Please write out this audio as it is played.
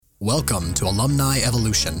Welcome to Alumni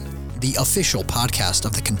Evolution, the official podcast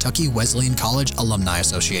of the Kentucky Wesleyan College Alumni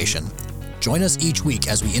Association. Join us each week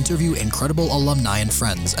as we interview incredible alumni and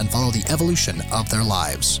friends and follow the evolution of their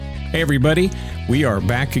lives. Hey everybody, we are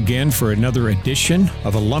back again for another edition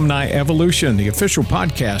of Alumni Evolution, the official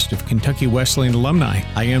podcast of Kentucky Wesleyan Alumni.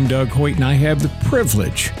 I am Doug Hoyt and I have the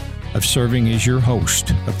privilege of serving as your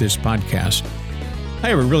host of this podcast. I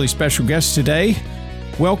have a really special guest today.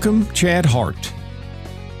 Welcome, Chad Hart.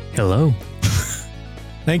 Hello.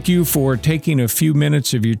 Thank you for taking a few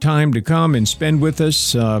minutes of your time to come and spend with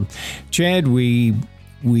us. Chad, we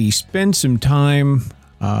spend some time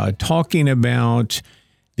talking about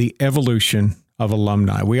the evolution of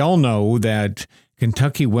alumni. We all know that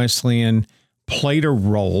Kentucky Wesleyan played a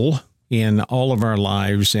role in all of our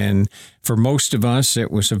lives, and for most of us,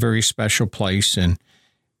 it was a very special place. And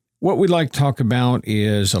what we'd like to talk about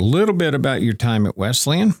is a little bit about your time at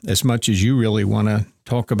Wesleyan, as much as you really want to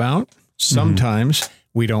talk about. Sometimes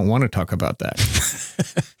we don't want to talk about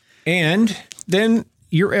that. And then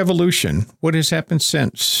your evolution, what has happened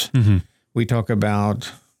since. We talk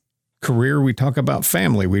about career, we talk about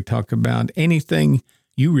family, we talk about anything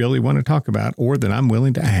you really want to talk about or that I'm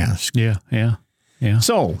willing to ask. Yeah.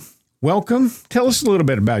 So, welcome. Tell us a little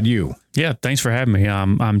bit about you. Yeah, thanks for having me.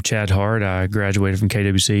 I'm Chad Hart. I graduated from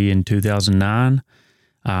KWC in 2009.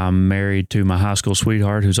 I'm married to my high school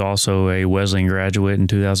sweetheart, who's also a Wesleyan graduate in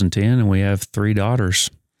 2010, and we have 3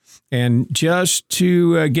 daughters. And just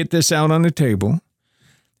to get this out on the table,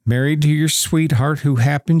 married to your sweetheart, who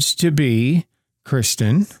happens to be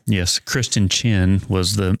Kristen. Yes, Kristen Chin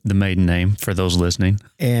was the maiden name for those listening.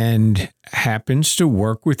 And happens to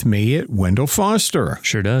work with me at Wendell Foster.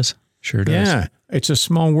 Sure does. Yeah, it's a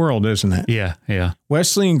small world, isn't it? Yeah.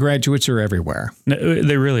 Wesleyan graduates are everywhere.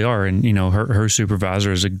 They really are. And, her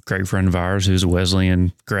supervisor is a great friend of ours who's a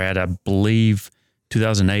Wesleyan grad, I believe,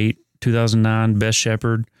 2008, 2009, Best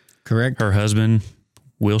Shepherd. Correct. Her husband,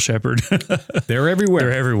 Will Shepherd. They're everywhere.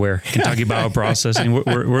 They're everywhere. Kentucky Bioprocessing.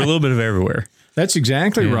 We're a little bit of everywhere. That's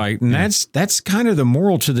exactly right. And that's kind of the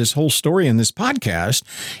moral to this whole story in this podcast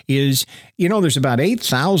is, there's about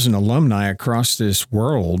 8,000 alumni across this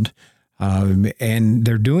world, and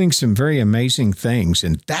they're doing some very amazing things.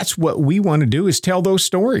 And that's what we want to do is tell those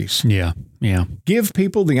stories. Yeah. Give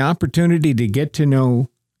people the opportunity to get to know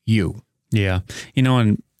you. Yeah.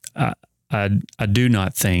 And I do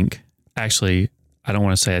not think, actually, I don't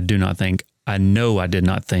want to say I do not think, I know I did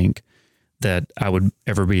not think that I would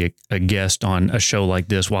ever be a guest on a show like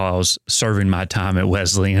this while I was serving my time at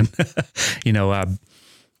Wesleyan.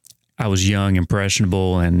 I was young,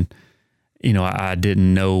 impressionable, and, I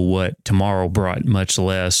didn't know what tomorrow brought, much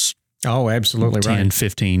less Oh, absolutely 10, right.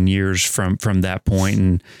 15 years from that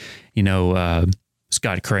point. And,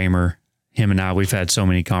 Scott Kramer, him and I, we've had so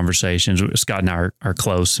many conversations. Scott and I are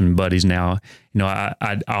close and buddies now. I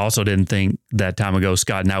also didn't think that time ago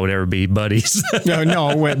Scott and I would ever be buddies. No,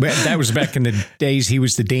 that was back in the days he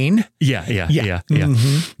was the dean. Yeah.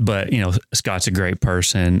 Mm-hmm. But Scott's a great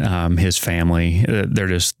person. His family, they're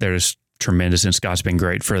just tremendous, and Scott's been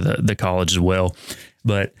great for the college as well.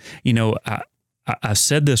 But I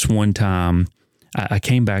said this one time. I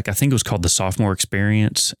came back. I think it was called the Sophomore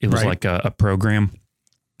Experience. It was like a program.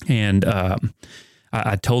 And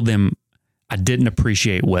I told them I didn't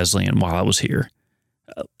appreciate Wesleyan while I was here,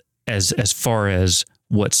 as far as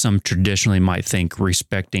what some traditionally might think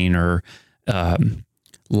respecting or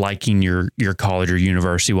liking your college or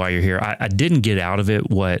university while you're here. I didn't get out of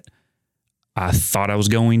it what I thought I was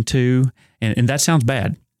going to, and that sounds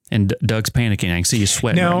bad. And Doug's panicking. I can see you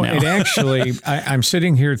sweating right now. No, it actually, I'm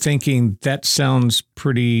sitting here thinking that sounds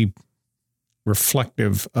pretty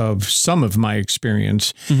reflective of some of my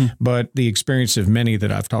experience, but the experience of many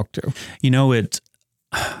that I've talked to.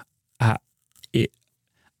 I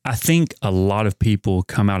think a lot of people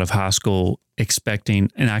come out of high school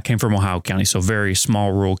expecting, and I came from Ohio County, so very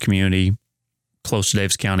small rural community, close to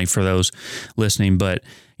Davis County for those listening. But,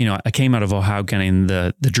 I came out of Ohio County, and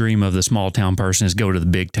the dream of the small town person is go to the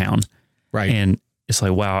big town. Right. And it's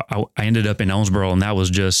like, wow, I ended up in Owensboro, and that was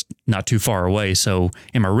just not too far away. So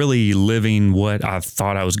am I really living what I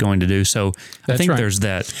thought I was going to do? So I think there's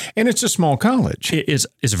that. And it's a small college. It's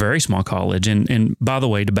a very small college. And by the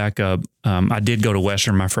way, to back up, I did go to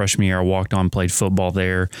Western my freshman year. I walked on, played football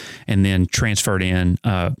there, and then transferred in.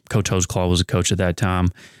 Coach Hoseclaw was a coach at that time.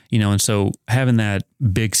 And so having that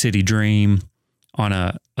big city dream on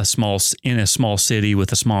in a small city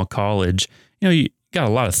with a small college, you got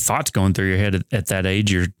a lot of thoughts going through your head at that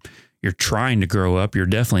age. You're trying to grow up. You're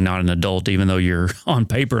definitely not an adult, even though you're on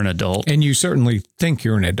paper an adult. And you certainly think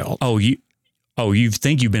you're an adult. oh, you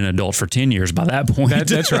think you've been an adult for 10 years by that point.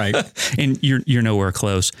 That's right. And you're nowhere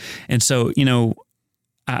close. And so,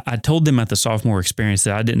 I told them at the sophomore experience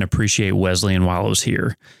that I didn't appreciate Wesleyan while I was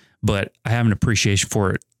here, but I have an appreciation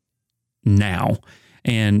for it now.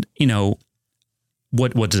 And,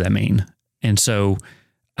 what does that mean? And so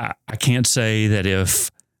I can't say that if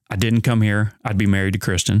I didn't come here, I'd be married to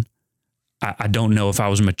Kristen. I don't know if I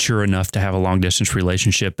was mature enough to have a long distance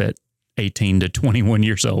relationship at 18 to 21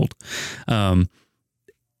 years old.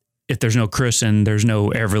 If there's no Kristen, there's no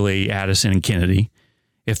Everly, Addison, and Kennedy.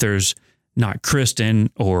 If there's not Kristen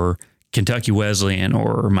or Kentucky Wesleyan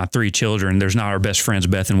or my 3 children, there's not our best friends,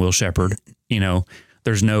 Beth and Will Shepherd.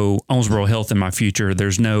 There's no Owensboro Health in my future.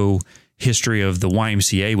 There's no history of the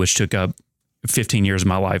YMCA, which took up 15 years of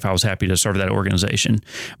my life. I was happy to serve that organization.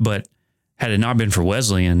 But had it not been for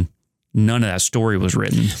Wesleyan, none of that story was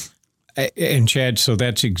written. And Chad, so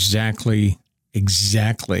that's exactly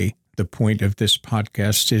the point of this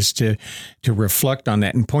podcast, is to reflect on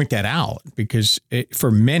that and point that out, because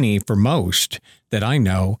for most that I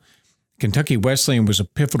know, Kentucky Wesleyan was a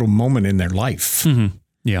pivotal moment in their life. Mm-hmm.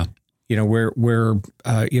 Yeah. Where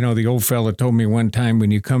the old fella told me one time,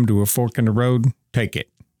 when you come to a fork in the road, take it.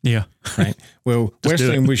 Yeah. Right. Well,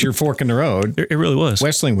 Wesleyan was your fork in the road. It really was.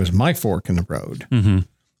 Wesleyan was my fork in the road. Mm-hmm.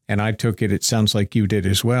 And I took it. It sounds like you did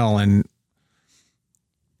as well. And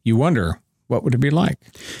you wonder, what would it be like?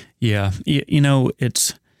 Yeah.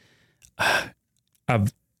 It's,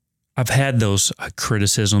 I've had those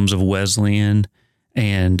criticisms of Wesleyan,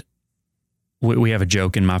 and we have a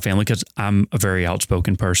joke in my family, because I'm a very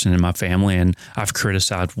outspoken person in my family, and I've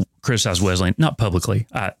criticized Wesleyan, not publicly.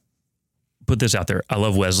 I put this out there. I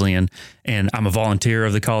love Wesleyan, and I'm a volunteer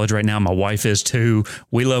of the college right now. My wife is too.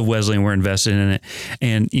 We love Wesleyan. We're invested in it.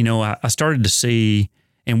 And, I started to see,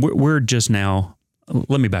 and we're just now,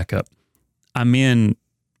 let me back up. I'm in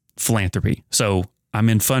philanthropy. So I'm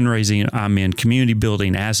in fundraising. I'm in community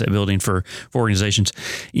building, asset building for organizations,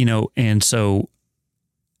 and so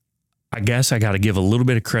I guess I got to give a little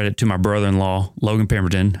bit of credit to my brother-in-law, Logan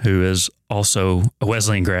Pemberton, who is also a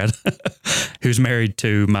Wesleyan grad, who's married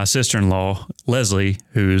to my sister-in-law, Leslie,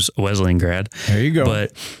 who's a Wesleyan grad. There you go.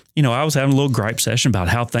 But, I was having a little gripe session about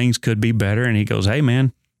how things could be better. And he goes, hey,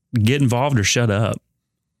 man, get involved or shut up.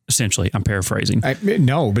 Essentially, I'm paraphrasing.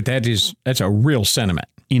 No, but that's a real sentiment.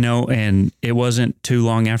 And it wasn't too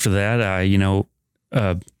long after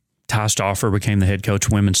that, Ty Stauffer became the head coach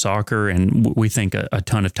of women's soccer, and we think a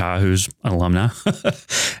ton of Ty, who's an alumni.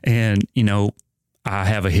 And, I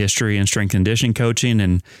have a history in strength and conditioning coaching,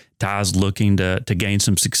 and Ty's looking to gain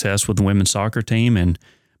some success with the women's soccer team. And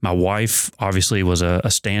my wife obviously was a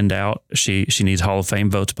standout. She needs Hall of Fame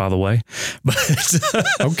votes, by the way. But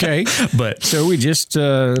okay. But so we just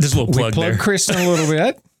a little plug there. Kristen a little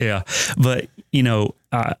bit. Yeah. But,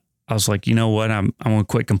 I was like, you know what, I'm going to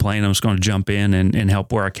quit complaining. I'm just going to jump in and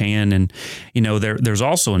help where I can. And, there's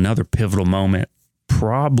also another pivotal moment.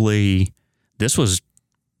 Probably this was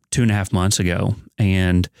 2.5 months ago.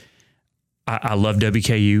 And I love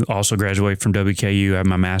WKU, also graduated from WKU. I have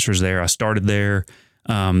my master's there. I started there.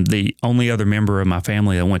 The only other member of my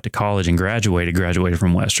family that went to college and graduated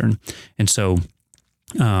from Western. And so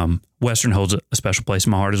Western holds a special place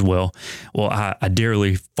in my heart as well. Well, I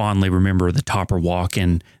dearly, fondly remember the Topper Walk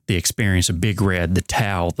and the experience of Big Red, the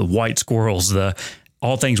towel, the white squirrels,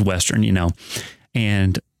 all things Western,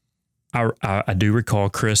 And I do recall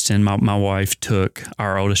Kristen, my wife, took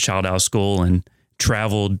our oldest child out of school and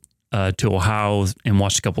traveled to Ohio and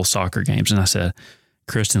watched a couple of soccer games. And I said,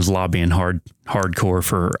 Kristen's lobbying hardcore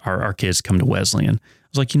for our kids to come to Wesleyan. I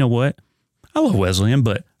was like, you know what? I love Wesleyan,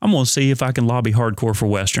 but I'm going to see if I can lobby hardcore for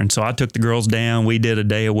Western. So I took the girls down. We did a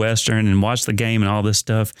day of Western and watched the game and all this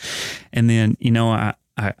stuff. And then,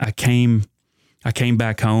 I came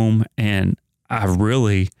back home, and I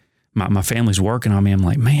really, my family's working on me. I'm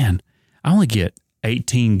like, man, I only get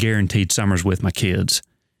 18 guaranteed summers with my kids.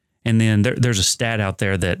 And then there's a stat out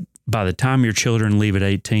there that by the time your children leave at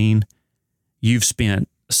 18, you've spent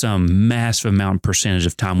some massive amount percentage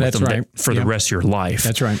of time with them for the rest of your life.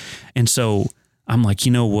 That's right. And so I'm like,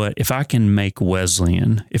 you know what? If I can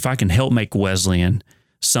help make Wesleyan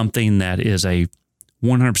something that is a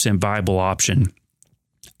 100% viable option,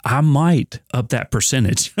 I might up that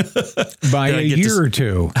percentage by a year or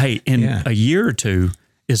two. Hey, a year or two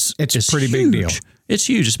it's a pretty huge. Big deal. It's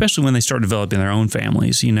huge, especially when they start developing their own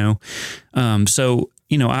families, So,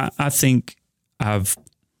 I think I've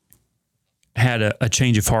had a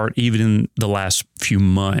change of heart even in the last few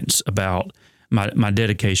months about my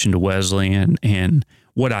dedication to Wesleyan and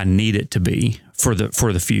what I need it to be for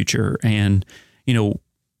the future. And,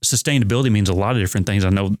 sustainability means a lot of different things. I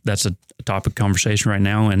know that's a topic of conversation right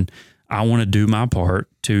now. And I want to do my part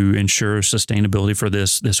to ensure sustainability for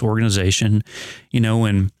this organization,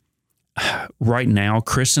 and right now,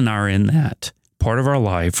 Chris and I are in that part of our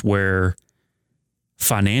life where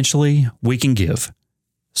financially we can give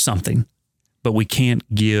something, but we can't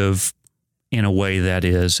give in a way that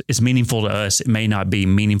is meaningful to us. It may not be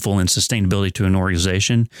meaningful in sustainability to an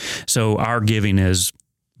organization. So our giving is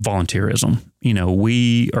volunteerism.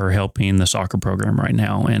 We are helping the soccer program right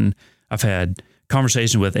now. And I've had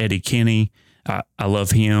conversations with Eddie Kinney. I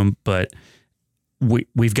love him, but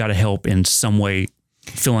we've got to help in some way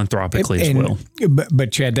philanthropically as well.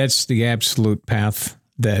 But Chad, that's the absolute path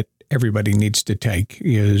that everybody needs to take,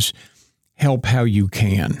 is help how you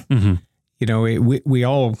can. Mm-hmm. We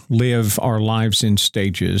all live our lives in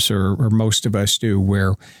stages, or most of us do,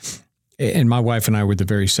 where, and my wife and I were the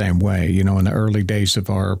very same way. In the early days of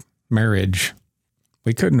our marriage,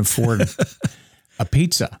 we couldn't afford a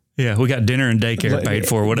pizza. Yeah, we got dinner and daycare paid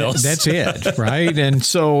for. What else? That's it, right? And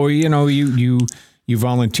so, you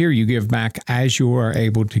volunteer, you give back as you are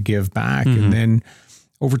able to give back. Mm-hmm. And then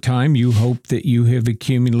over time, you hope that you have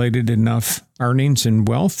accumulated enough earnings and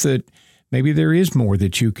wealth that maybe there is more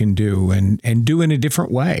that you can do and do in a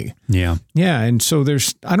different way. Yeah. Yeah. And so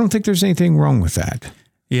I don't think there's anything wrong with that.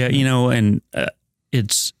 Yeah. And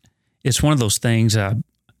it's one of those things.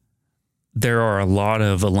 There are a lot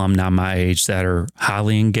of alumni my age that are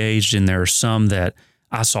highly engaged, and there are some that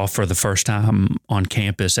I saw for the first time on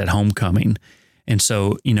campus at homecoming. And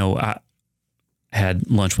so, I had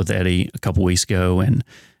lunch with Eddie a couple weeks ago, and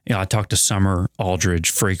I talk to Summer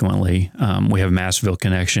Aldridge frequently. We have a Massville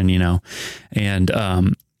connection,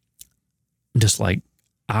 and just like,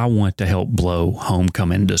 I want to help blow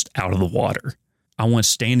homecoming just out of the water. I want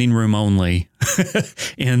standing room only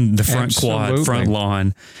in the front quad, front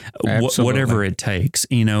lawn, whatever it takes,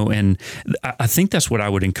 and I think that's what I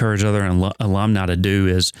would encourage other alumni to do.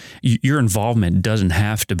 Is your involvement doesn't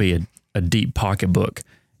have to be a deep pocketbook.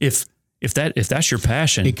 If that's your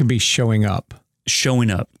passion, it can be showing up,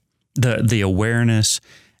 the awareness.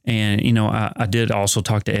 And, I did also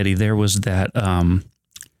talk to Eddie. There was that,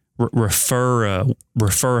 refer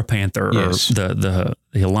a Panther, yes, or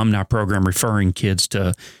the alumni program referring kids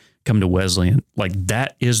to come to Wesleyan. Like,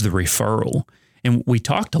 that is the referral. And we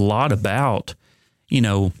talked a lot about,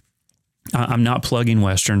 I'm not plugging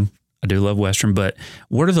Western. I do love Western, but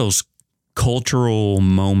what are those cultural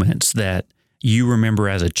moments that you remember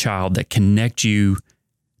as a child that connect you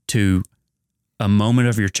to a moment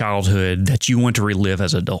of your childhood that you want to relive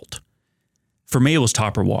as an adult? For me, it was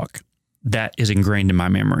Topper Walk. That is ingrained in my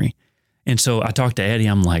memory. And so I talked to Eddie.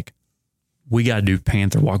 I'm like, we got to do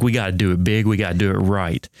Panther Walk. We got to do it big. We got to do it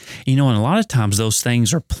right. And a lot of times those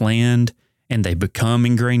things are planned and they become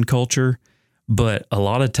ingrained culture. But a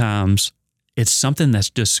lot of times it's something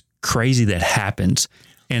that's just crazy that happens.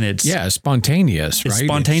 And it's spontaneous, right? It's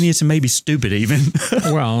spontaneous and maybe stupid even.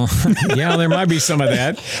 Well, yeah, there might be some of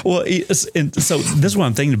that. Well, and so this is what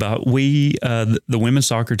I'm thinking about. We, the women's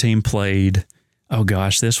soccer team played,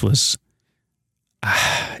 this was,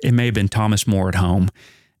 it may have been Thomas More at home,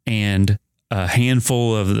 and a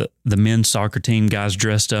handful of the men's soccer team guys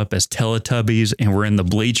dressed up as Teletubbies and were in the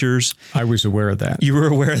bleachers. I was aware of that. You were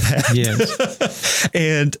aware of that? Yes.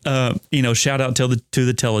 And, shout out to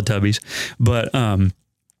the Teletubbies. But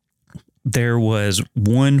there was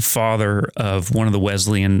one father of one of the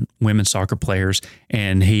Wesleyan women's soccer players,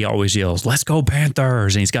 and he always yells, "Let's go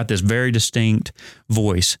Panthers." And he's got this very distinct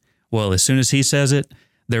voice. Well, as soon as he says it,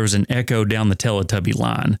 there was an echo down the Teletubby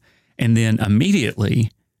line. And then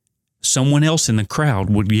immediately someone else in the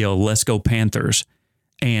crowd would yell, "Let's go Panthers."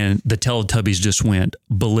 And the Teletubbies just went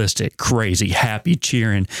ballistic, crazy, happy,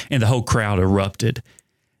 cheering, and the whole crowd erupted.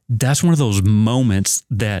 That's one of those moments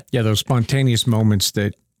that... Yeah, those spontaneous moments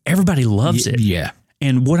that... Everybody loves it. Yeah.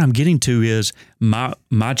 And what I'm getting to is my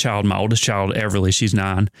oldest child, Everly, she's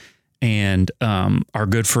 9, and our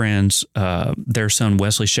good friends, their son,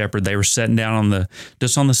 Wesley Shepherd, they were sitting down on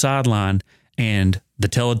the sideline, and the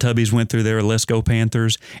Teletubbies went through their "Let's go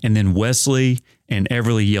Panthers," and then Wesley and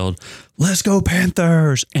Everly yelled, "Let's go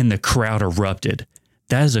Panthers," and the crowd erupted.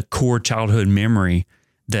 That is a core childhood memory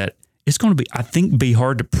that it's going to be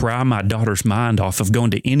hard to pry my daughter's mind off of going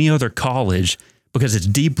to any other college, because it's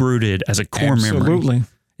deep-rooted as a core memory. Absolutely.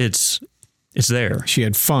 It's there. She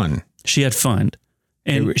had fun.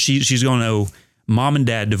 And she's going to know Mom and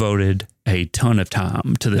Dad devoted a ton of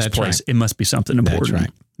time to this place. Right. It must be something important. That's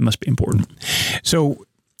right. It must be important. So,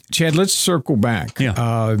 Chad, let's circle back.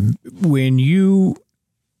 Yeah. When you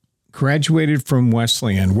graduated from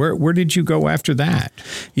Wesleyan, where did you go after that?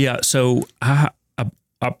 Yeah, so I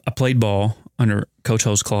played ball under Coach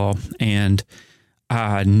Holtzclaw, and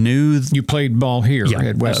I knew you played ball here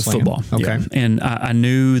at Wesleyan. Football. Okay. Yeah. And I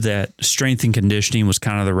knew that strength and conditioning was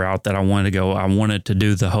kind of the route that I wanted to go. I wanted to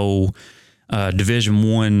do the whole Division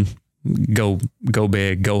I, go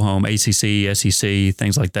big, go home, ACC, SEC,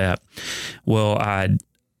 things like that. Well, I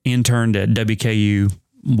interned at WKU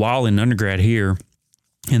while in undergrad here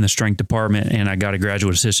in the strength department, and I got a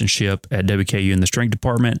graduate assistantship at WKU in the strength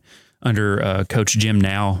department under Coach Jim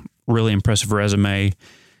Now. Really impressive resume.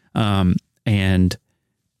 And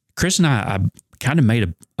Chris and I kind of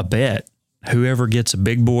made a bet. Whoever gets a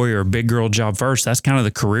big boy or a big girl job first, that's kind of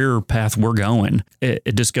the career path we're going.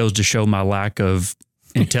 It just goes to show my lack of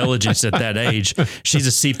intelligence at that age. She's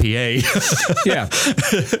a CPA. Yeah.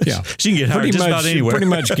 She can get hired just about anywhere. Pretty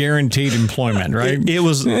much guaranteed employment, right? It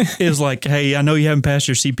was like, hey, I know you haven't passed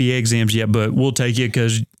your CPA exams yet, but we'll take you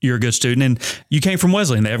because you're a good student. And you came from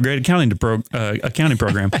Wesleyan. They have a great accounting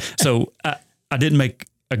program. So I didn't make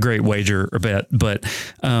a great wager or bet, but,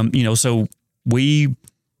 so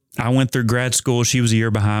I went through grad school. She was a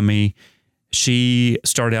year behind me. She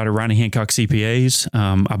started out at Ronnie Hancock CPAs.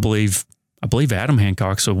 I believe Adam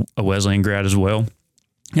Hancock's a Wesleyan grad as well.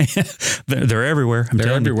 They're everywhere.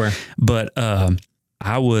 They're everywhere. But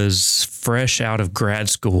I was fresh out of grad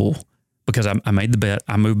school because I made the bet.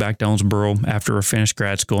 I moved back to Owensboro after I finished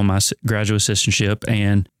grad school, my graduate assistantship,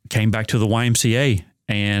 and came back to the YMCA.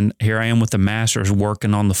 And here I am with the master's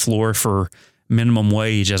working on the floor for minimum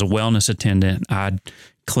wage as a wellness attendant. I'd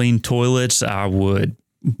clean toilets. I would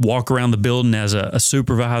walk around the building as a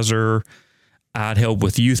supervisor. I'd help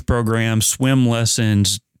with youth programs, swim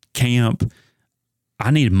lessons, camp.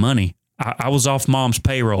 I needed money. I was off mom's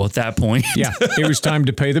payroll at that point. Yeah, it was time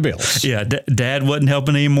to pay the bills. Yeah, dad wasn't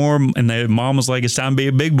helping anymore, and mom was like, "It's time to be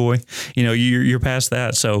a big boy. You're past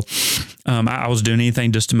that." So I was doing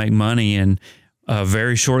anything just to make money. And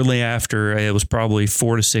very shortly after, it was probably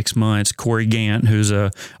 4 to 6 months, Corey Gant, who's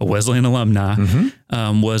a Wesleyan alumni,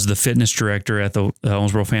 was the fitness director at the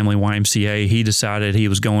Owensboro Family YMCA. He decided he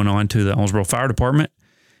was going on to the Owensboro Fire Department,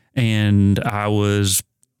 and I was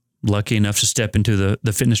lucky enough to step into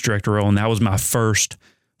the fitness director role, and that was my first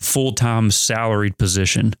full-time salaried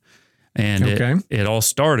position. And it all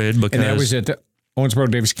started because... And that was at the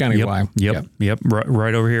Owensboro Davis County Y. Yep.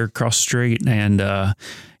 Right over here across the street. And,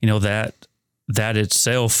 that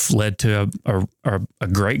itself led to a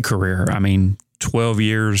great career. I mean, 12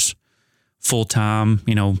 years full-time,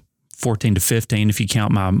 14 to 15 if you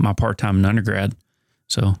count my part-time in undergrad.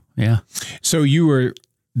 So, yeah. So you were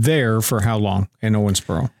there for how long in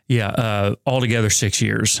Owensboro? Yeah, altogether 6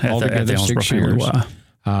 years at the Owensboro Family Y.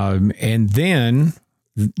 And then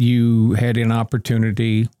you had an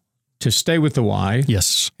opportunity to stay with the Y.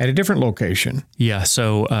 Yes. At a different location. Yeah.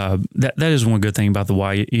 So that is one good thing about the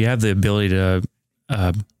Y. You have the ability to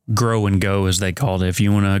grow and go, as they called it. If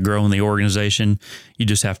you want to grow in the organization, you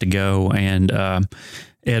just have to go. And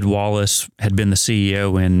Ed Wallace had been the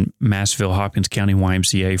CEO in Massville, Hopkins County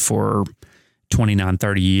YMCA for 29,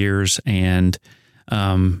 30 years. And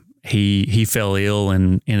he fell ill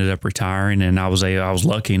and ended up retiring. And I was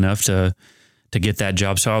lucky enough to get that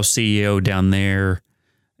job. So I was CEO down there.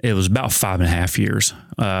 It was about 5.5 years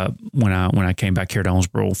when I came back here to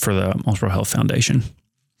Owensboro for the Owensboro Health Foundation.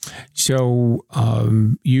 So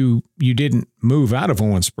you didn't move out of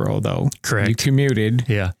Owensboro, though. Correct. You commuted.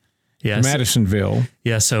 Yeah. To Madisonville.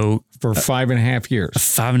 Yeah. So for 5.5 years.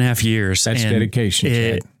 5.5 years. That's dedication,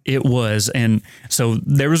 Chad. It was. And so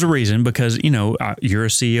there was a reason, because, you're a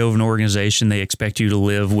CEO of an organization. They expect you to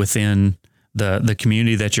live within the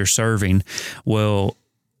community that you're serving. Well,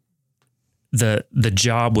 the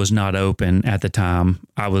job was not open at the time.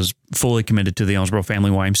 I was fully committed to the Owensboro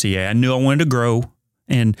Family YMCA. I knew I wanted to grow,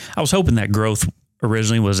 and I was hoping that growth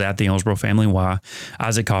originally was at the Owensboro Family Y.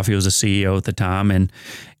 Isaac Coffey was the CEO at the time, and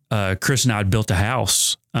Chris and I had built a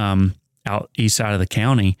house out east side of the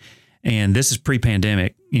county, and this is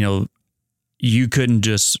pre-pandemic. You couldn't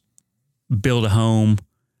just build a home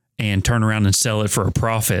and turn around and sell it for a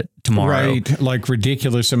profit tomorrow. Right, like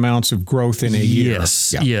ridiculous amounts of growth in a year.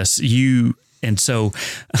 Yes. And so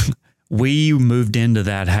we moved into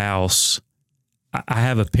that house. We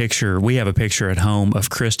have a picture at home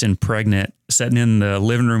of Kristen pregnant, sitting in the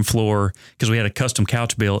living room floor, because we had a custom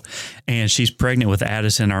couch built, and she's pregnant with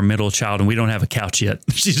Addison, our middle child, and we don't have a couch yet.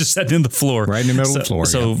 She's just sitting in the floor. Right in the middle of the floor.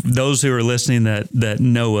 So those who are listening that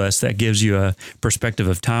know us, that gives you a perspective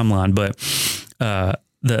of timeline. But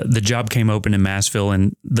the job came open in Massville,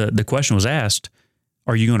 and the question was asked,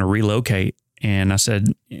 are you going to relocate? And I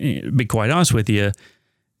said, be quite honest with you,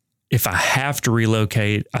 if I have to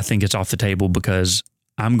relocate, I think it's off the table, because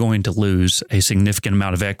I'm going to lose a significant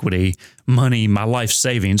amount of equity, money, my life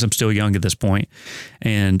savings. I'm still young at this point.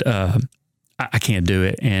 And I can't do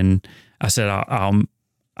it. And I said,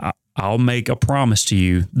 I'll make a promise to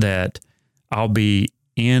you that I'll be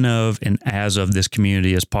in of and as of this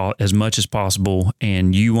community as much as possible,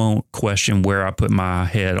 and you won't question where I put my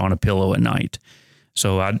head on a pillow at night.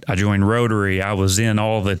 So I joined Rotary. I was in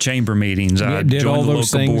all the chamber meetings. I did joined all the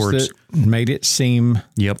those local things boards. that made it seem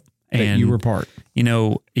Yep. that And you were part.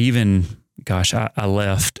 Even, gosh, I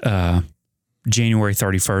left January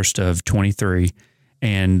 31st of 23,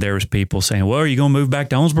 and there was people saying, well, are you going to move back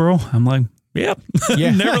to Owensboro? I'm like, yep,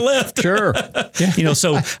 Yeah. never left. Sure. Yeah.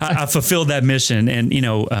 So I fulfilled that mission. And,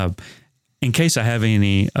 in case I have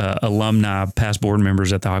any alumni, past board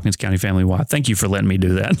members at the Hopkins County Family Y, thank you for letting me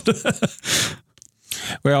do that.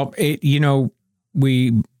 Well,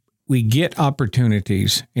 we get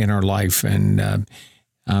opportunities in our life, and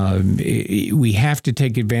we have to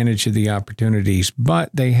take advantage of the opportunities, but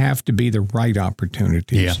they have to be the right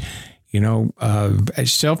opportunities. Yeah.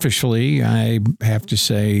 Selfishly, I have to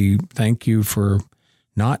say thank you for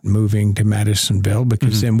not moving to Madisonville,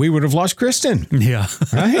 because then we would have lost Kristen. Yeah.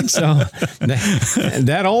 Right. So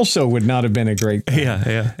that also would not have been a great thing.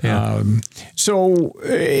 Yeah. So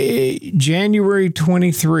January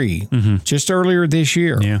 23, just earlier this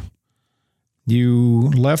year, you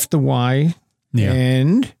left the Y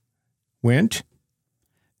and went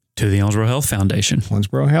to the Owensboro Health Foundation.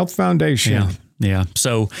 Owensboro Health Foundation. Yeah.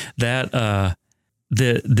 So that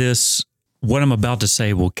this what I'm about to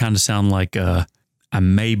say will kind of sound like I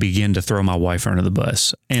may begin to throw my wife under the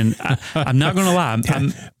bus, and I'm not going to lie.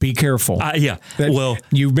 Be careful. Well,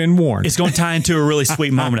 you've been warned. It's going to tie into a really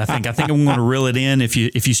sweet moment. I think I'm going to reel it in. If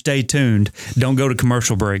you stay tuned, don't go to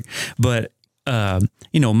commercial break. But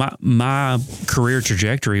my career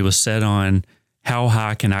trajectory was set on how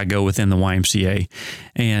high can I go within the YMCA,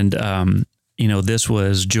 and this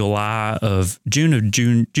was July,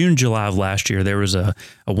 July of last year. There was a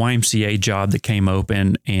YMCA job that came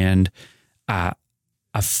open, and I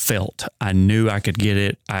knew I could get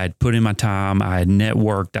it. I had put in my time. I had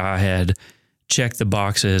networked. I had checked the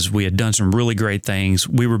boxes. We had done some really great things.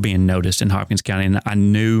 We were being noticed in Hopkins County, and I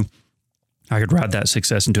knew I could ride that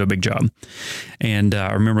success into a big job. And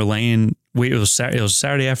I remember it was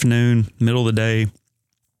Saturday afternoon, middle of the day,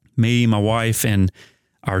 me, my wife, and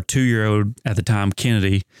our 2-year-old at the time,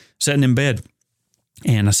 Kennedy, sitting in bed.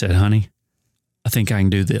 And I said, honey, I think I can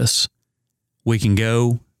do this. We can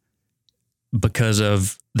go. Because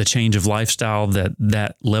of the change of lifestyle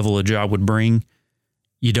that level of job would bring,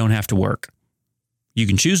 you don't have to work. You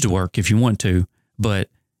can choose to work if you want to, but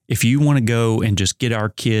if you want to go and just get our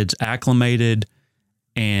kids acclimated,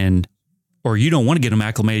 or you don't want to get them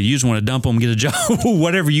acclimated, you just want to dump them, get a job,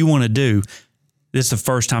 whatever you want to do, this is the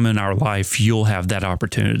first time in our life you'll have that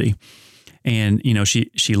opportunity. And,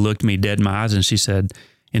 she looked me dead in my eyes and she said,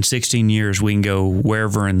 in 16 years, we can go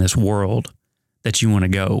wherever in this world that you want to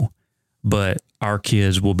go. But our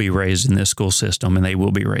kids will be raised in this school system, and they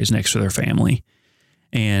will be raised next to their family.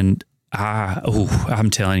 And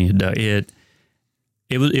I'm telling you,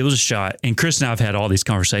 it was a shot. And Chris and I have had all these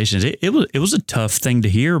conversations. It was a tough thing to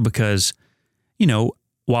hear because,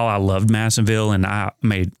 while I loved Madisonville and I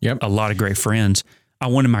made a lot of great friends, I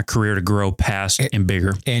wanted my career to grow past and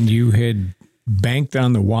bigger. And you had banked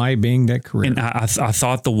on the Y being that career. And I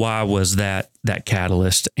thought the Y was that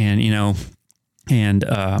catalyst. And And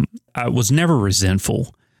I was never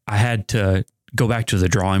resentful. I had to go back to the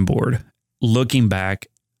drawing board. Looking back,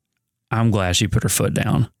 I'm glad she put her foot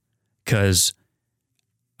down, because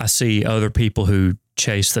I see other people who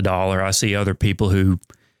chase the dollar. I see other people who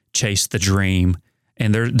chase the dream,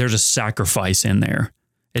 and there's a sacrifice in there.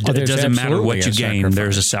 It doesn't matter what you gain.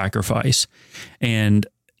 There's a sacrifice. And,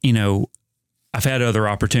 I've had other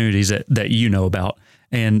opportunities that you know about,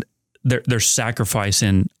 and there's sacrifice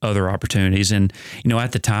in other opportunities. And,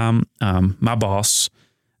 at the time, my boss,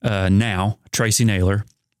 now, Tracy Naylor,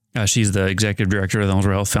 she's the executive director of the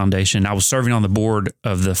Owensboro Health Foundation. I was serving on the board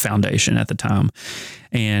of the foundation at the time.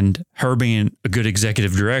 And her being a good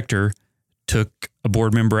executive director took a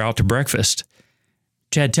board member out to breakfast.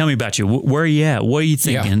 Chad, tell me about you. Where are you at? What are you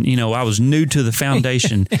thinking? Yeah. I was new to the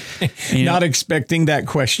foundation. Not expecting that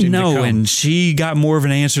question. No, to come. And she got more of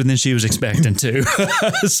an answer than she was expecting to.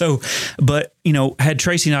 But had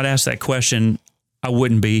Tracy not asked that question, I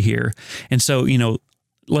wouldn't be here. And so,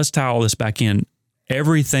 let's tie all this back in.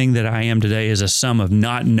 Everything that I am today is a sum of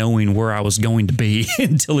not knowing where I was going to be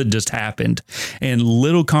until it just happened, and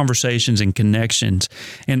little conversations and connections,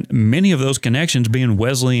 and many of those connections being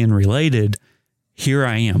Wesleyan related. Here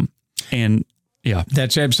I am. And yeah,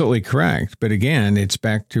 that's absolutely correct. But again, it's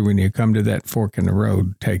back to when you come to that fork in the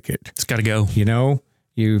road, take it. It's got to go.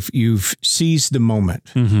 You've seized the moment.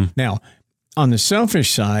 Mm-hmm. Now, on the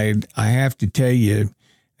selfish side, I have to tell you,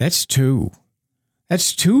 that's two.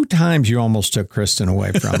 That's 2 times you almost took Kristen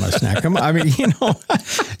away from us. Now, come on. I mean,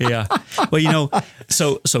 Yeah. Well,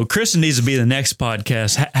 so Kristen needs to be the next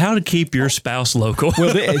podcast. How to keep your spouse local.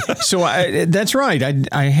 Well, that's right.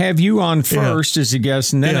 I have you on first as a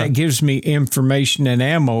guest, and then it gives me information and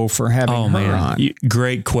ammo for having her on.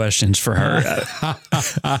 Great questions for her.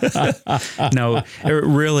 No, it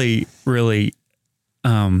really, really,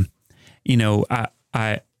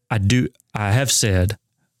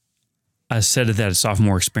 I said it that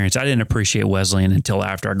sophomore experience. I didn't appreciate Wesleyan until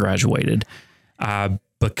after I graduated.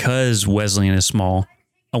 Because Wesleyan is small,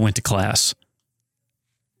 I went to class.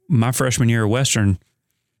 My freshman year at Western,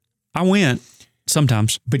 I went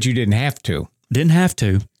sometimes. But you didn't have to. Didn't have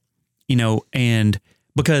to, and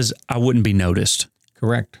because I wouldn't be noticed.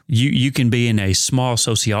 Correct. You can be in a small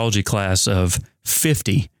sociology class of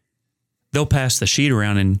 50. They'll pass the sheet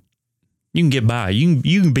around and you can get by. You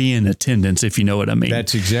can be in attendance, if you know what I mean.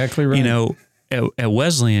 That's exactly right. At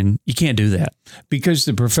Wesleyan, you can't do that. Because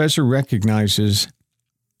the professor recognizes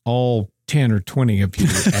all 10 or 20 of you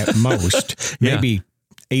at most, maybe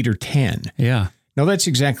 8 or 10. Yeah. No, that's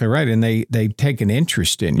exactly right. And they take an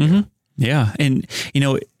interest in you. Mm-hmm. Yeah. And,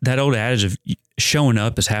 that old adage of showing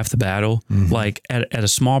up is half the battle, like at a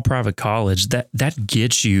small private college, that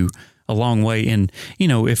gets you a long way. And,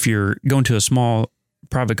 if you're going to a small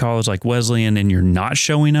private college like Wesleyan and you're not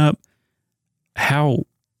showing up, how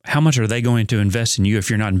much are they going to invest in you if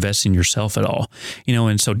you're not investing in yourself at all?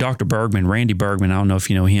 And so Dr. Bergman, Randy Bergman, I don't know if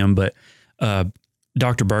you know him, but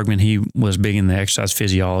Dr. Bergman, he was big in the exercise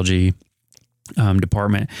physiology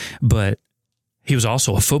department, but he was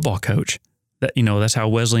also a football coach. That's how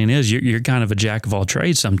Wesleyan is. You're kind of a jack of all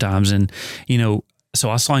trades sometimes. And, so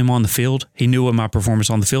I saw him on the field. He knew what my performance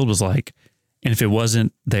on the field was like. And if it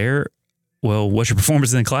wasn't there, well, what's your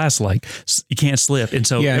performance in the class like? You can't slip. And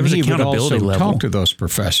so there was accountability level. Talk to those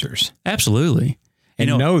professors. Absolutely.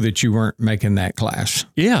 And know that you weren't making that class.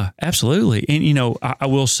 Yeah, absolutely. And, I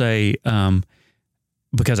will say,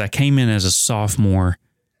 because I came in as a sophomore,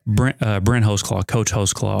 Brent Hostclaw, Coach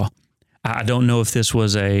Hostclaw, I don't know if this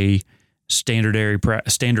was a standard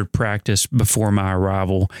practice before my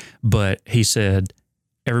arrival, but he said,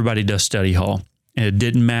 everybody does study hall. And it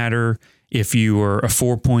didn't matter if you were a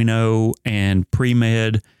 4.0 and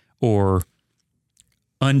pre-med or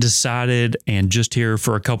undecided and just here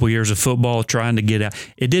for a couple years of football trying to get out.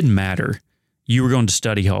 It didn't matter. You were going to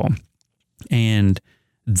study hall. And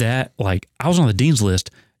that, I was on the dean's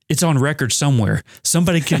list. It's on record somewhere.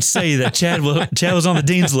 Somebody can say that Chad was on the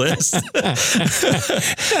dean's list.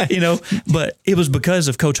 But it was because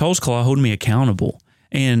of Coach Holtzclaw holding me accountable.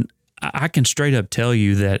 And I can straight up tell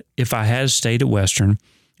you that if I had stayed at Western,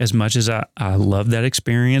 as much as I love that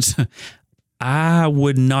experience, I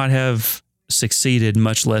would not have succeeded,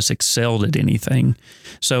 much less excelled at anything.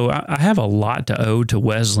 So I have a lot to owe to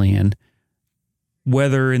Wesleyan,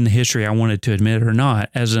 whether in the history I wanted to admit it or not.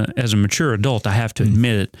 As a mature adult, I have to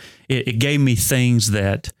admit it. It gave me things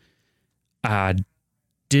that I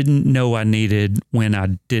didn't know I needed when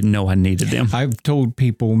I didn't know I needed them. I've told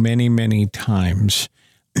people many, many times,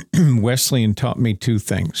 Wesleyan taught me 2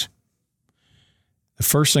 things. The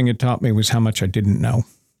first thing it taught me was how much I didn't know.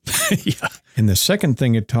 Yeah. And the second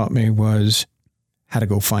thing it taught me was how to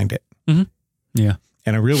go find it. Mm-hmm. Yeah.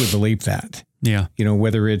 And I really believe that. Yeah.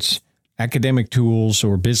 Whether it's academic tools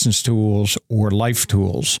or business tools or life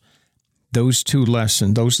tools, those 2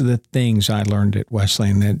 lessons, those are the things I learned at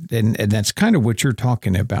Wesleyan. And that's kind of what you're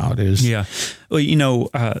talking about is. Yeah. Well,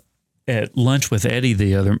 at lunch with Eddie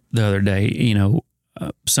the other day,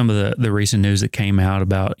 some of the recent news that came out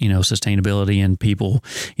about, sustainability and people,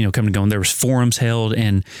 coming and going. There was forums held,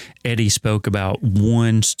 and Eddie spoke about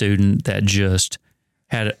one student that just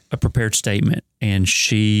had a prepared statement, and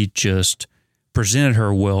she just presented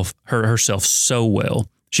herself so well.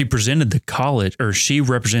 She presented the college, or she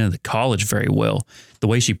represented the college very well. The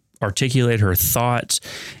way she articulated her thoughts,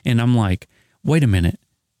 and I'm like, wait a minute.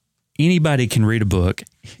 Anybody can read a book.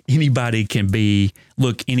 Anybody can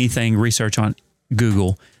look anything, research on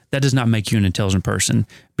Google. That does not make you an intelligent person.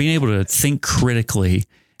 Being able to think critically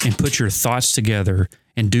and put your thoughts together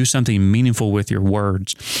and do something meaningful with your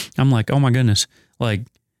words. I'm like, oh my goodness,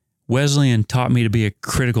 Wesleyan taught me to be a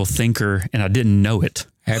critical thinker, and I didn't know it.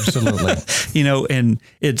 Absolutely. And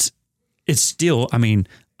it's still,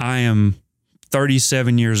 I am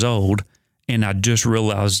 37 years old, and I just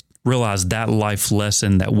realized that life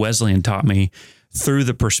lesson that Wesleyan taught me through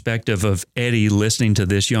the perspective of Eddie listening to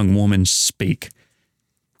this young woman speak.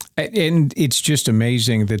 And it's just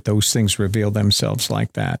amazing that those things reveal themselves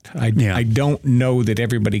like that. I don't know that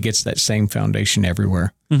everybody gets that same foundation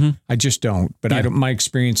everywhere. I just don't. But I don't. My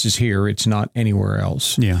experience is here. It's not anywhere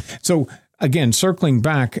else. Yeah. So again, circling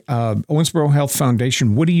back, Owensboro Health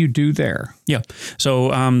Foundation, what do you do there? Yeah.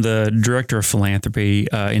 So I'm the director of philanthropy.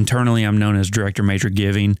 Internally, I'm known as director of major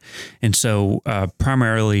giving. And so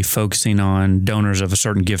primarily focusing on donors of a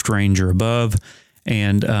certain gift range or above.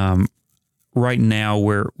 And right now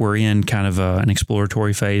we're in kind of an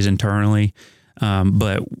exploratory phase internally.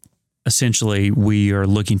 But essentially we are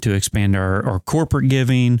looking to expand our corporate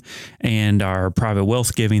giving and our private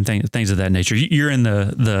wealth giving, things of that nature. You're in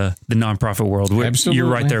the nonprofit world. Absolutely. You're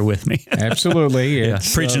right there with me. Absolutely.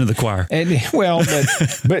 It's, preaching to the choir. And, well,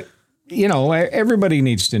 but you know, everybody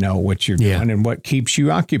needs to know what you're doing and what keeps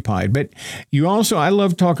you occupied. But you also, I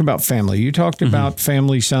love talking about family. You talked about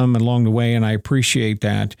family some along the way, and I appreciate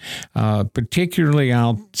that. Particularly,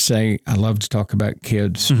 I'll say I love to talk about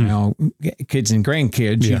kids. Now, kids and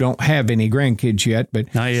grandkids. You don't have any grandkids yet,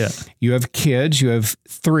 but not yet. You have kids. You have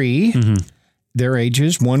 3. Their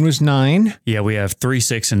ages. One was 9. Yeah, we have 3,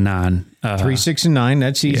 6, and 9. 3, 6, and 9.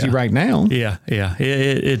 That's easy right now. Yeah.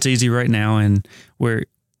 It's easy right now, and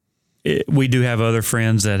we do have other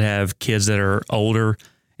friends that have kids that are older.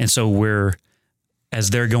 And so as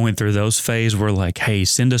they're going through those phases, we're like, hey,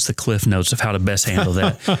 send us the cliff notes of how to best handle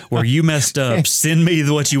that. Where you messed up, send me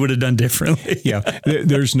what you would have done differently.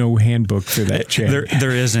 There's no handbook for that, Chad.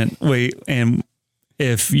 There isn't. And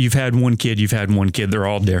if you've had one kid, you've had one kid. They're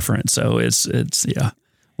all different. So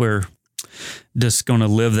we're just going to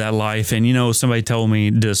live that life. And, somebody told me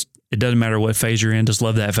it doesn't matter what phase you're in, just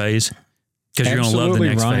love that phase because you're going to love the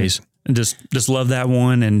next phase. And just love that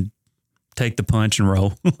one and take the punch and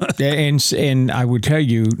roll. and I would tell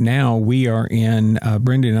you now we are in,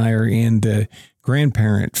 Brenda and I are in the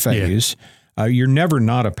grandparent phase. You're never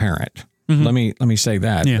not a parent. Let me say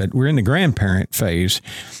that. But we're in the grandparent phase,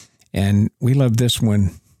 and we love this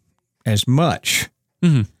one as much,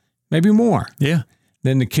 maybe more.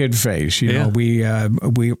 Than the kid phase. You know, we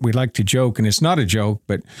like to joke, and it's not a joke,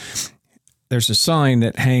 but there's a sign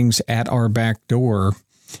that hangs at our back door.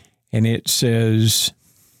 And it says,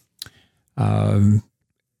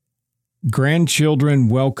 grandchildren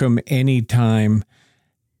welcome anytime,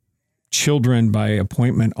 children by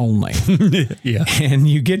appointment only. And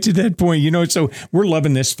you get to that point, so we're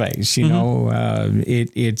loving this phase,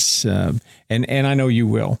 it's, and I know you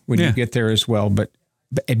will when you get there as well, but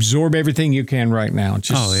absorb everything you can right now.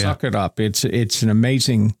 Just suck it up. It's an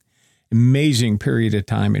amazing period of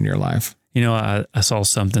time in your life. I saw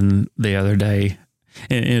something the other day.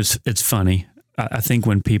 And it's funny. I think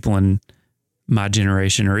when people in my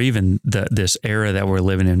generation or even this era that we're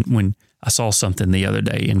living in, when I saw something the other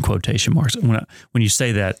day in quotation marks, when you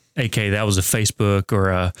say that, AK, that was a Facebook or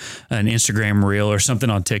an Instagram reel or something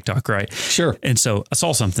on TikTok, right? Sure. And so I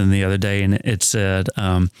saw something the other day and it said,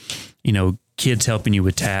 kids helping you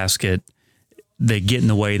with tasks, they get in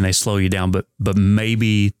the way and they slow you down, but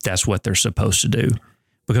maybe that's what they're supposed to do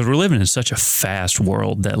because we're living in such a fast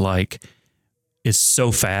world that it's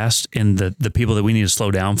so fast, and the people that we need to slow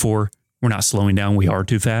down for, we're not slowing down. We are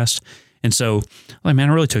too fast. And so, I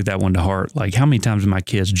really took that one to heart. How many times my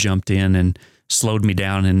kids jumped in and slowed me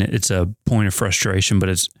down, and it's a point of frustration, but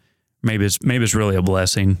maybe it's really a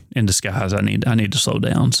blessing in disguise. I need to slow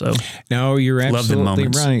down. So no, you're absolutely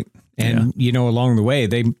right. And along the way,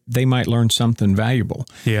 they might learn something valuable.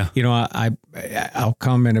 Yeah. I'll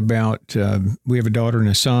comment about we have a daughter and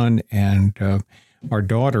a son, and our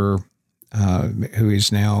daughter, who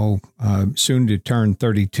is now soon to turn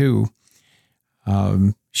 32,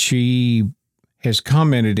 she has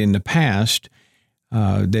commented in the past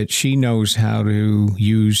that she knows how to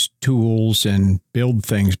use tools and build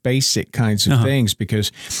things, basic kinds of things,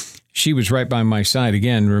 because she was right by my side.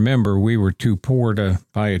 Again, remember, we were too poor to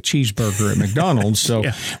buy a cheeseburger at McDonald's, so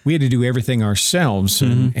we had to do everything ourselves.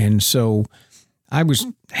 And so I was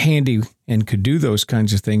handy and could do those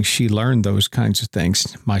kinds of things. She learned those kinds of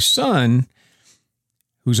things. My son,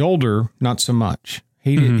 who's older, not so much.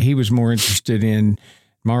 He was more interested in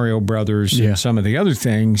Mario Brothers and some of the other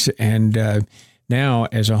things. And now,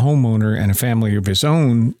 as a homeowner and a family of his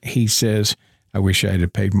own, he says, I wish I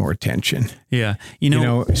had paid more attention. Yeah.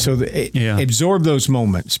 Absorb those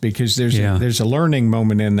moments because there's a learning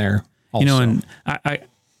moment in there also. And I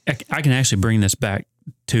can actually bring this back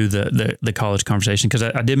to the college conversation because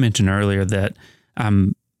I did mention earlier that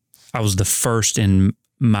I was the first in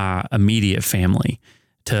my immediate family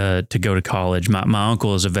to go to college. My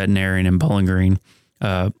uncle is a veterinarian in Bowling Green,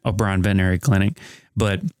 O'Brien Veterinary Clinic,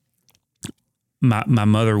 but my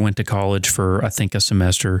mother went to college for, I think, a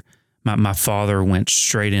semester. my father went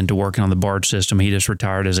straight into working on the barge system. He just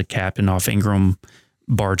retired as a captain off Ingram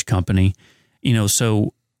Barge Company,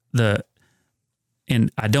 so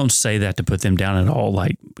and I don't say that to put them down at all,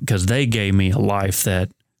 like, because they gave me a life that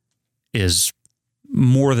is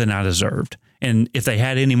more than I deserved. And if they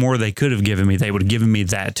had any more they could have given me, they would have given me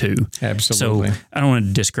that too. Absolutely. So I don't want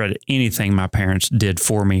to discredit anything my parents did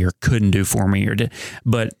for me or couldn't do for me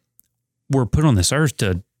but we're put on this earth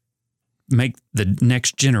to make the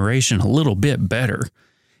next generation a little bit better.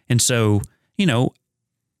 And so,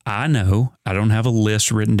 I know I don't have a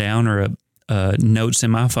list written down or notes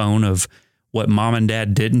in my phone of what mom and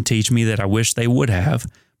dad didn't teach me that I wish they would have,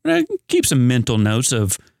 but I keep some mental notes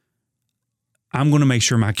of, I'm going to make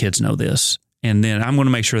sure my kids know this. And then I'm going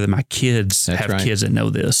to make sure that my kids have kids that know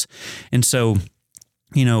this. And so,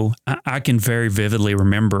 I can very vividly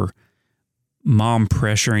remember mom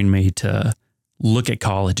pressuring me to look at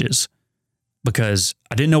colleges because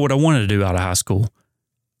I didn't know what I wanted to do out of high school.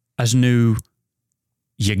 I just knew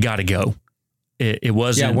you got to go. It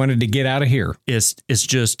wasn't. Yeah, I wanted to get out of here. It's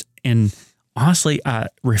just, and honestly,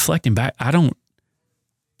 reflecting back, I don't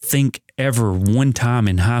think ever one time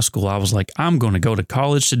in high school I was like, I'm going to go to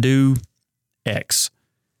college to do X.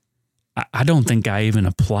 I don't think I even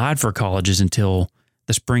applied for colleges until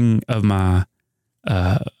the spring of my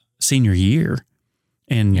senior year.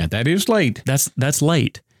 And yeah, that is late. That's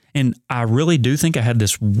late. And I really do think I had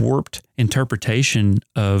this warped interpretation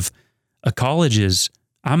of a college is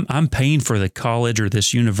I'm paying for the college or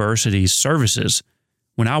this university's services.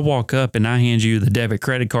 When I walk up and I hand you the debit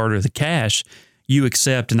credit card or the cash, you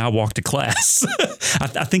accept and I walk to class.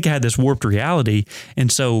 I think I had this warped reality.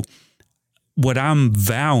 And so what I'm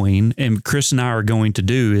vowing, and Chris and I are going to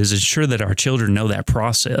do, is ensure that our children know that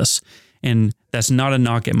process. And that's not a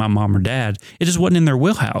knock at my mom or dad. It just wasn't in their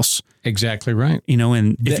wheelhouse. Exactly right.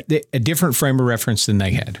 And a different frame of reference than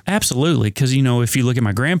they had. Absolutely. Because, if you look at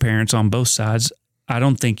my grandparents on both sides, I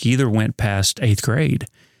don't think either went past 8th grade,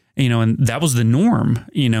 and that was the norm,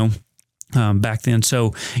 back then.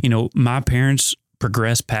 So, my parents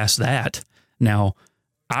progressed past that. Now,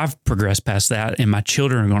 I've progressed past that, and my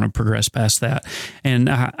children are going to progress past that. And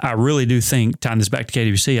I really do think, tying this back to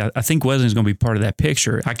KWC, I think Wesleyan is going to be part of that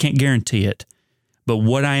picture. I can't guarantee it, but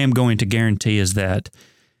what I am going to guarantee is that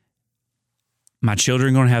my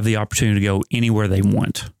children are going to have the opportunity to go anywhere they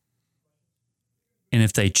want. And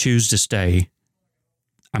if they choose to stay,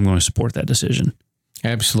 I'm going to support that decision.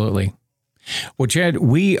 Absolutely. Well, Chad,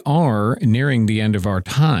 we are nearing the end of our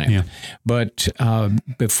time, but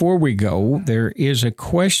before we go, there is a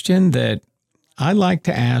question that I like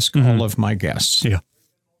to ask all of my guests. Yeah.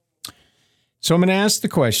 So I'm going to ask the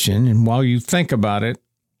question, and while you think about it,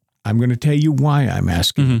 I'm going to tell you why I'm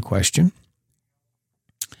asking the question.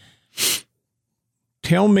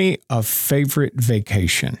 Tell me a favorite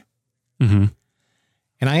vacation. And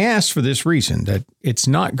I ask for this reason, that it's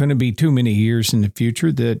not going to be too many years in the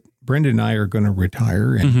future that Brenda and I are going to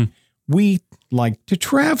retire, and we like to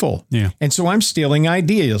travel. Yeah. And so I'm stealing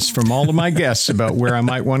ideas from all of my guests about where I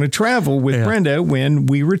might want to travel with Brenda when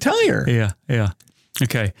we retire. Yeah.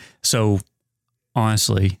 Okay. So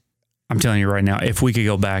honestly, I'm telling you right now, if we could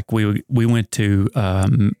go back, we went to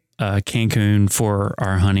Cancun for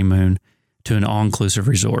our honeymoon to an all-inclusive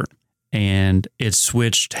resort, and it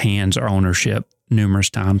switched hands or ownership numerous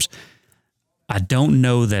times. I don't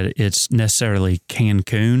know that it's necessarily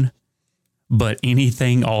Cancun, but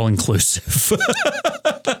anything all-inclusive.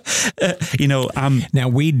 Now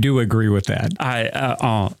we do agree with that.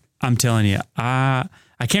 I'm telling you, I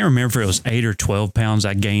can't remember if it was 8 or 12 pounds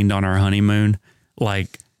I gained on our honeymoon.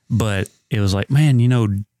 But it was like, man,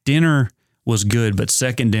 dinner was good, but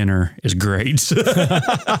second dinner is great.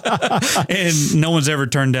 And no one's ever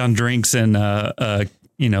turned down drinks and,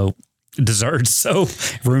 desserts. So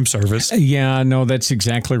room service. Yeah, no, that's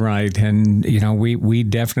exactly right. And, we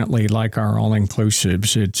definitely like our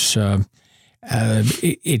all-inclusives.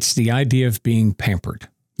 It's the idea of being pampered.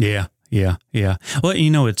 Yeah. Well,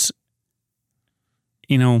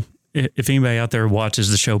 if anybody out there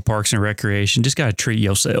watches the show Parks and Recreation, just got to treat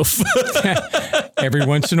yourself. Every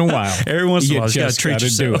once in a while. You got to treat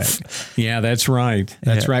yourself. Yeah, that's right.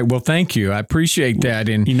 That's right. Well, thank you. I appreciate that.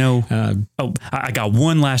 And I got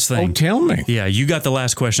one last thing. Oh, tell me. Yeah, you got the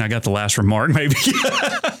last question. I got the last remark, maybe.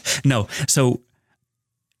 No. So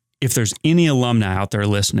if there's any alumni out there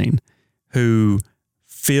listening who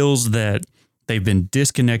feels that they've been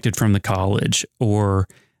disconnected from the college, or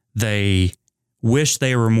they wish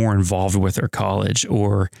they were more involved with their college,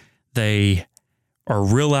 or they are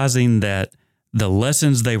realizing that the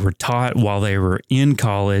lessons they were taught while they were in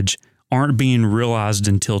college aren't being realized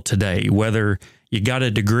until today, whether you got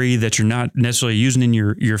a degree that you're not necessarily using in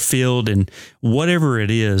your field, and whatever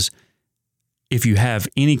it is, if you have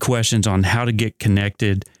any questions on how to get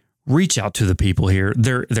connected, reach out to the people here.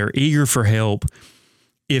 They're eager for help.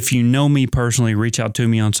 If you know me personally, reach out to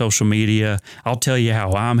me on social media. I'll tell you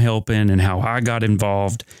how I'm helping and how I got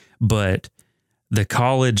involved. But the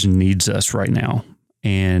college needs us right now.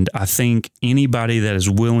 And I think anybody that is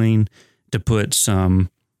willing to put some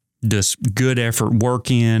just good effort, work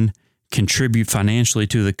in, contribute financially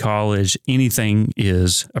to the college, anything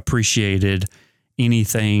is appreciated.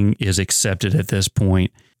 Anything is accepted at this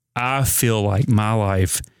point. I feel like my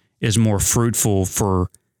life is more fruitful for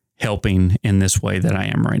helping in this way that I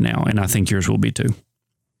am right now. And I think yours will be too.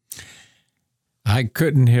 I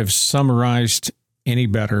couldn't have summarized any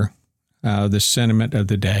better the sentiment of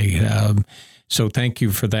the day. So thank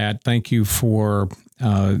you for that. Thank you for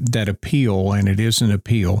that appeal, and it is an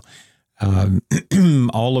appeal.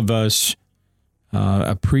 All of us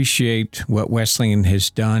appreciate what Wesleyan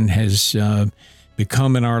has done, has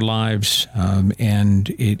become in our lives, and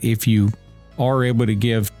if you are able to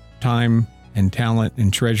give time and talent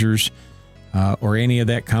and treasures or any of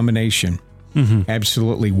that combination,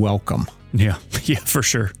 absolutely welcome. Yeah, for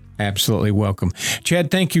sure. Absolutely welcome.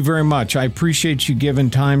 Chad, thank you very much. I appreciate you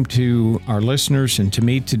giving time to our listeners and to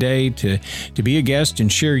me today to be a guest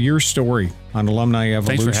and share your story on Alumni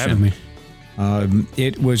Evolution. Thanks for having me.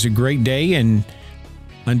 It was a great day, and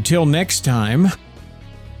until next time,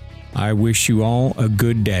 I wish you all a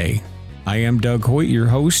good day. I am Doug Hoyt, your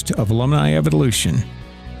host of Alumni Evolution.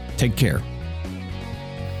 Take care.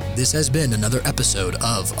 This has been another episode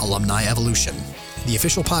of Alumni Evolution, the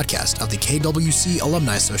official podcast of the KWC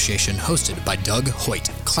Alumni Association, hosted by Doug Hoyt,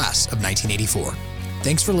 class of 1984.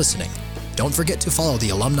 Thanks for listening. Don't forget to follow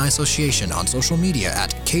the Alumni Association on social media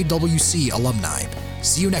at KWC Alumni.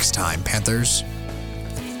 See you next time, Panthers.